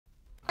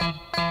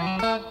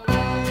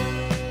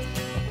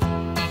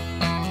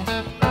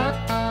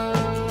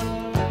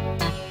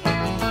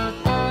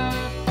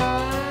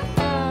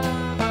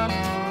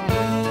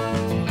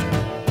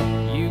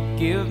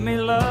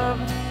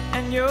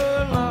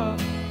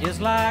is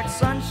like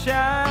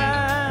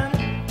sunshine,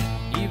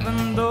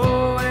 even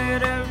though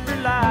in every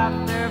life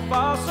there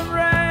falls some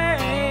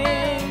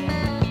rain.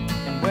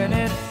 And when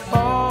it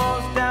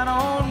falls down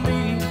on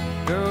me,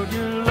 girl,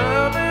 your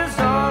love is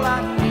all I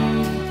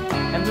need.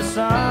 And the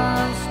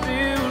sun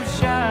still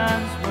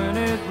shines when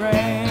it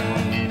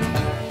rains.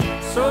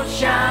 So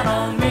shine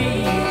on me,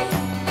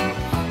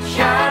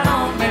 shine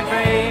on me,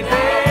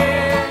 baby.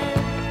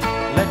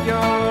 Let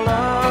your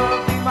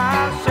love be my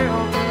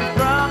shelter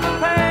from the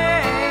pain.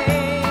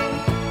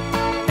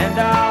 And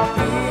I'll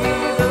be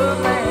the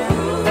man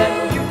that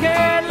you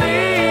can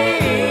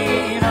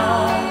lean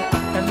on.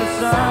 And the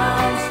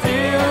sun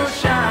still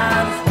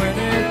shines when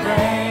it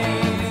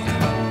rains.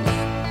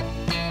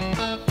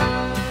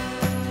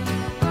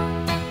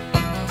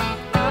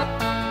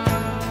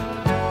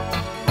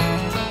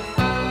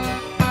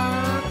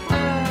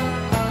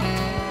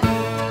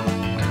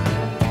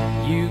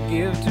 You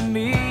give to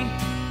me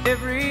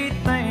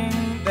everything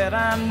that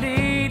I'm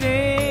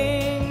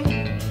needing,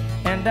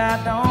 and I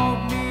don't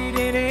need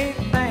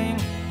anything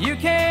you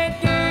can't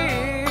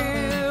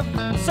give.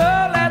 So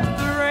let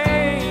the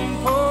rain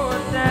pour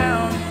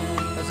down,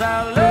 'cause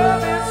our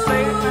love is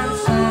safe and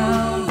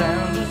sound,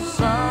 and the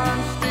sun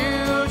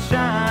still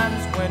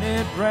shines when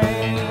it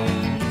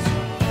rains.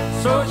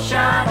 So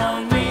shine on